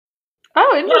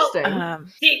Oh, interesting. Well,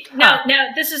 See, now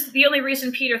this is the only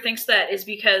reason Peter thinks that is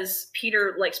because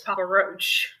Peter likes Papa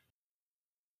Roach.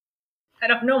 I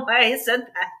don't know why I said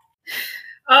that.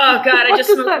 Oh God, I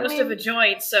just smoked most of a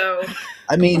joint, so.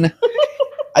 I mean,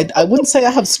 I wouldn't say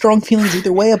I have strong feelings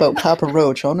either way about Papa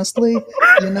Roach, honestly.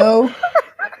 You know? I'm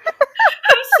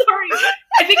sorry.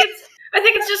 I think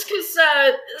it's just because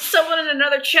someone in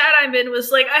another chat I'm in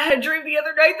was like, I had a dream the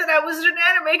other night that I was in an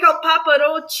anime called Papa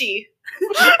Rochi.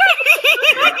 Yeah,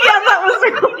 that was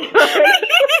really good.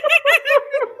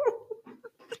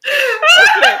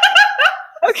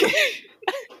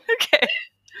 Okay.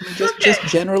 Just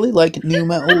generally, like, new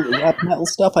metal, rap metal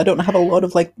stuff, I don't have a lot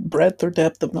of, like, breadth or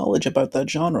depth of knowledge about that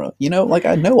genre. You know? Like,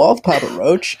 I know of Papa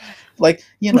Roach. Like,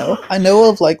 you know, I know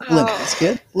of, like, Limp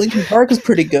Bizkit. Linkin Park is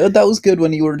pretty good. That was good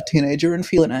when you were a teenager and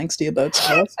feeling angsty about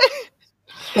stuff.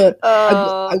 But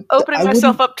opening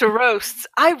myself up to roasts,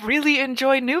 I really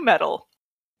enjoy nu metal.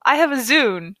 I have a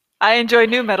Zune. I enjoy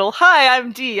nu metal. Hi,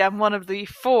 I'm Dee. I'm one of the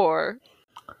 4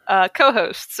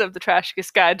 co-hosts of the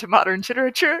Trashicus Guide to Modern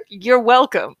Literature. You're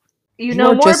welcome. You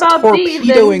know more just about Dee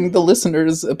torpedoing the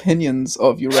listeners' opinions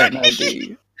of you right now,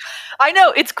 Dee. I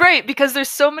know, it's great because there's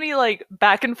so many like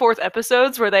back and forth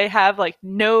episodes where they have like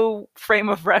no frame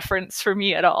of reference for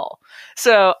me at all.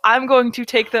 So I'm going to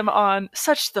take them on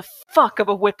such the fuck of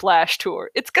a whiplash tour.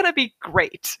 It's gonna be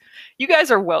great. You guys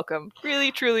are welcome.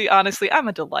 Really, truly, honestly, I'm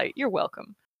a delight. You're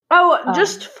welcome. Oh,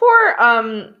 just for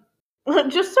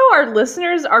just so our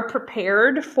listeners are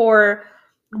prepared for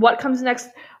what comes next,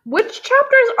 which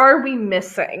chapters are we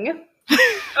missing?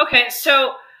 Okay,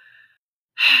 so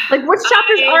like which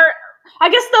chapters are, I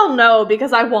guess they'll know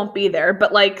because I won't be there,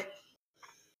 but like,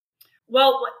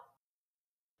 well,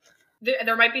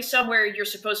 there might be some where you're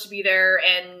supposed to be there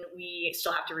and we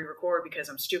still have to re-record because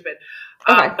I'm stupid.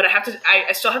 Okay. But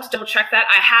I still have to double check that.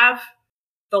 I have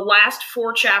the last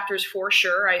 4 chapters for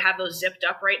sure. I have those zipped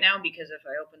up right now because if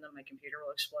I open them, my computer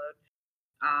will explode.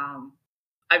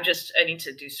 I need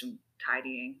to do some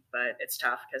tidying, but it's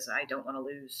tough because I don't want to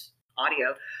lose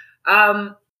audio.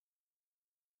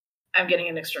 I'm getting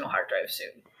an external hard drive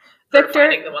soon.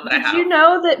 Victor, the one that did you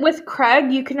know that with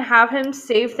Craig, you can have him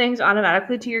save things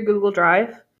automatically to your Google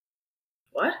Drive?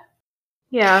 What?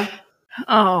 Yeah.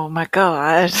 Oh my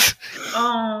god.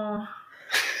 Oh.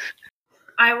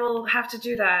 I will have to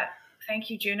do that. Thank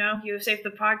you, Juno. You have saved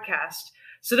the podcast.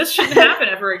 So this shouldn't happen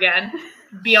ever again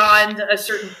beyond a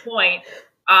certain point.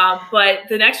 But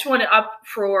the next one up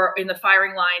in the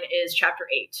firing line is chapter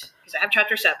 8 because I have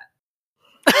chapter 7.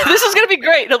 This is going to be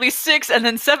great. It'll be 6, and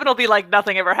then 7 will be like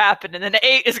nothing ever happened, and then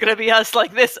 8 is going to be us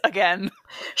like this again.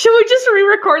 Should we just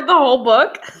re-record the whole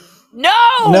book? No!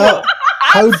 No!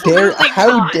 How dare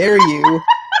you?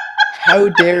 How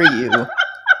dare you?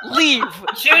 Leave!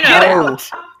 Juno! Get out!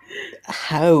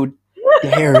 How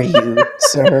dare you,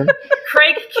 sir?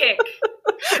 Craig kick.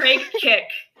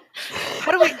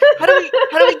 How do we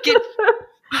get...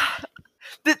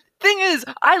 The thing is,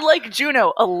 I like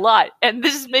Juno a lot, and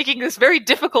this is making this very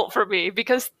difficult for me,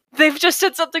 because they've just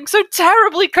said something so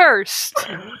terribly cursed!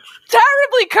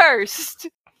 Terribly cursed!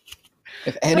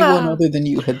 If anyone other than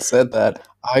you had said that,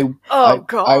 I would...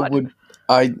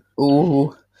 I'd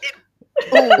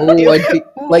be,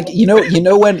 like, you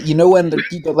know when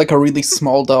you got like a really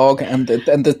small dog and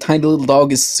the tiny little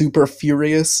dog is super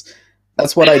furious.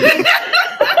 That's what I do.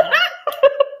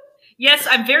 Yes,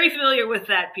 I'm very familiar with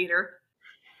that, Peter.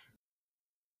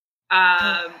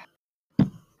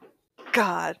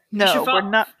 God, no, we're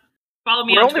not. Follow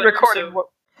me. We're on only Twitter, recording. So.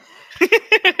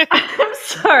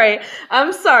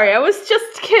 I'm sorry. I was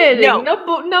just kidding.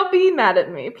 No, be mad at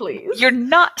me, please. You're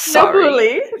not sorry. No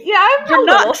bully. Yeah, You're a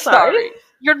not little sorry.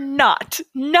 You're not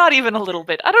even a little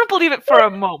bit. I don't believe it for a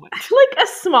moment. Like a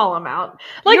small amount.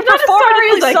 Like you're not as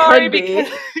sorry as I could be.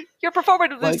 You're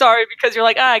performatively sorry because you're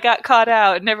like, I got caught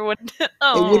out, and everyone.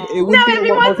 Oh. It would be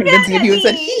a lot more convincing if you had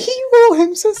said, "Oh,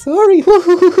 I'm so sorry." I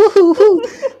don't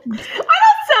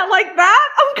sound like that.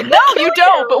 No, you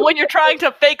don't. But when you're trying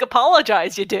to fake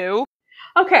apologize, you do.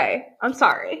 Okay, I'm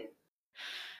sorry.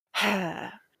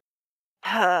 I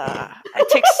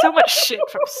take so much shit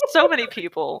from so many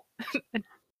people.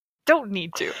 Don't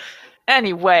need to.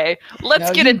 Anyway,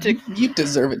 let's get into... You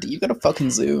deserve it. You got a fucking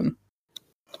Zune.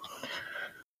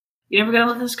 You're never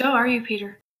gonna let this go, are you,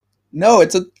 Peter? No,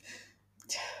 it's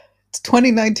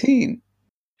 2019.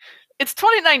 It's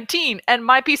 2019, and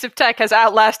my piece of tech has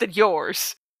outlasted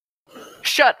yours.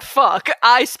 Shut fuck.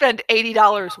 I spent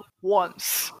 $80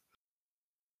 once.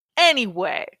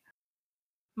 Anyway.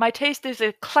 My taste is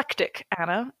eclectic,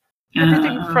 Anna.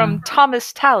 Everything from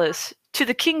Thomas Tallis to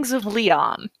the Kings of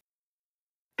Leon.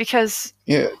 because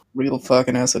Yeah, real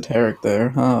fucking esoteric there,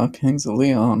 huh? Kings of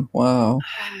Leon. Wow.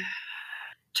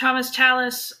 Thomas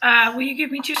Tallis, will you give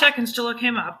me 2 seconds to look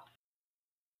him up?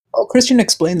 Oh, Christian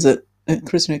explains it.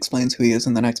 Christian explains who he is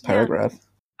in the next paragraph.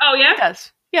 Oh, he yeah?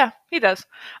 does. Yeah, he does.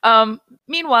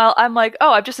 Meanwhile, I'm like,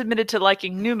 oh, I've just admitted to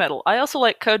liking new metal. I also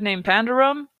like Codename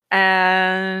Pandarum,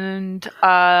 and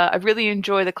I really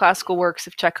enjoy the classical works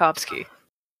of Tchaikovsky.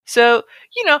 So,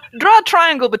 draw a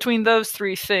triangle between those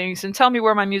 3 things and tell me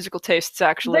where my musical tastes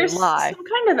actually There's lie. some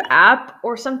kind of app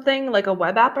or something, like a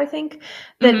web app, I think,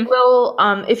 that Mhm. will,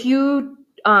 if you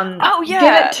Oh, give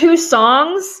yeah. it 2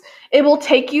 songs, it will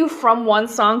take you from one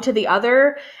song to the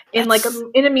other in That's-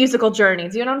 in a musical journey.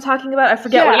 Do you know what I'm talking about? I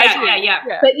forget what it's I Yeah. do.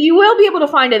 but you will be able to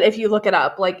find it if you look it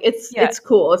up. Like it's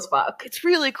cool as fuck. It's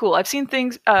really cool. I've seen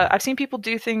things. I've seen people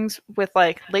do things with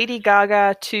like Lady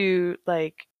Gaga to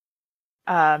like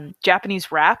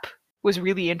Japanese rap was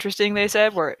really interesting. They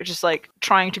said where it's just like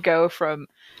trying to go from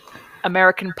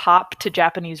American pop to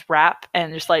Japanese rap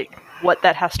and just like what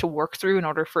that has to work through in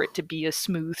order for it to be a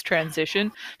smooth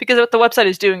transition. Because what the website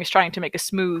is doing is trying to make a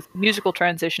smooth musical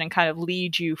transition and kind of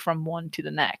lead you from one to the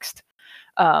next.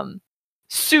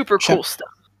 Super cool stuff.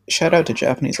 Shout out to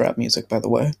Japanese rap music, by the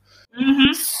way.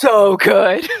 Mm-hmm. So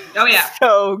good. Oh, yeah.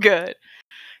 So good.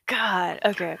 God.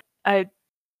 Okay.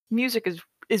 Music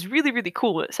is really, really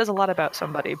cool. It says a lot about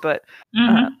somebody, but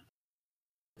Mm-hmm.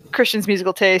 Christian's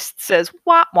musical taste says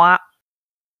wah wah.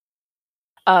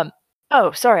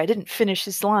 Oh, sorry, I didn't finish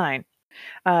his line.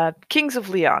 Kings of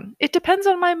Leon. It depends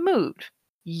on my mood.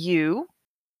 You?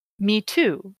 Me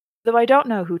too. Though I don't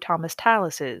know who Thomas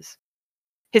Tallis is.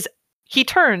 He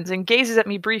turns and gazes at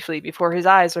me briefly before his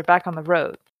eyes are back on the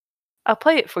road. I'll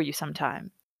play it for you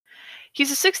sometime.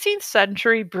 He's a 16th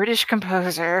century British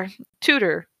composer,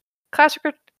 tutor,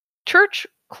 classical church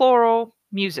choral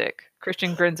music.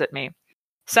 Christian grins at me.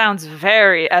 Sounds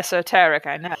very esoteric,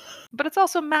 I know. But it's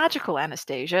also magical,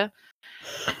 Anastasia.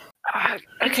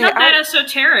 It's not that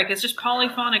esoteric. It's just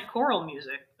polyphonic choral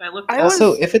music.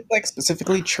 Also, if it's like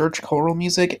specifically church choral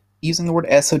music, using the word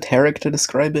esoteric to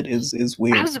describe it is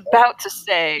weird. I was about to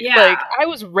say, like, I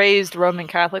was raised Roman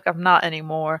Catholic. I'm not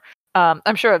anymore.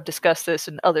 I'm sure I've discussed this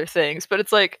in other things, but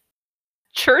it's like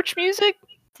church music.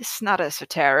 It's not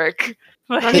esoteric.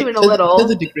 Not even a little. To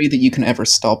the degree that you can ever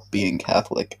stop being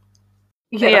Catholic.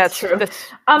 Yeah, that's true. That's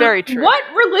very true. What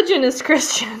religion is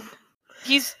Christian?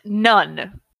 He's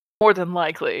none, more than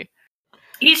likely.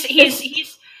 He's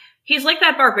like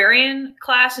that barbarian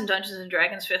class in Dungeons and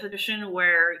Dragons 5th edition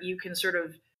where you can sort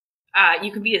of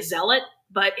you can be a zealot,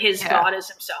 but his god is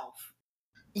himself.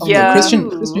 Oh, no,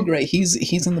 Christian Grey,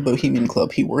 he's in the Bohemian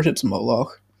Club. He worships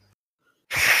Moloch.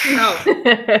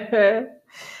 Oh.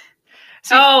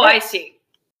 I see.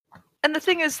 And the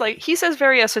thing is, like, he says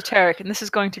very esoteric, and this is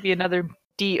going to be another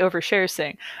D overshares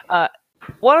thing.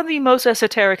 One of the most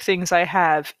esoteric things I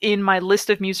have in my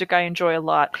list of music I enjoy a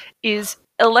lot is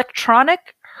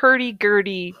electronic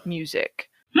hurdy-gurdy music.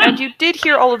 And you did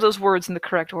hear all of those words in the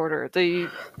correct order. The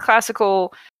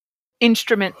classical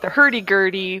instrument, the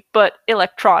hurdy-gurdy, but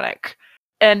electronic.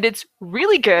 And it's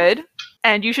really good,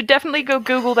 and you should definitely go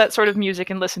Google that sort of music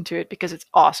and listen to it, because it's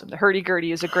awesome. The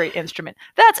hurdy-gurdy is a great instrument.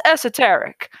 That's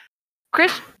esoteric.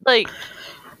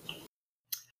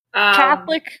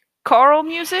 Catholic choral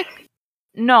music?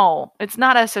 No, it's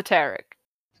not esoteric.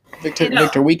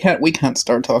 Victor, we can't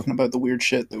start talking about the weird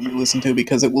shit that we listen to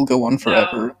because it will go on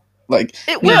forever. No. Like,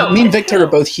 it will. Me and Victor are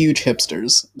both huge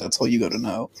hipsters. That's all you got to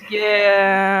know.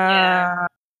 Yeah.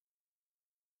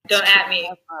 Don't at me.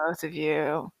 Both of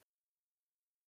you.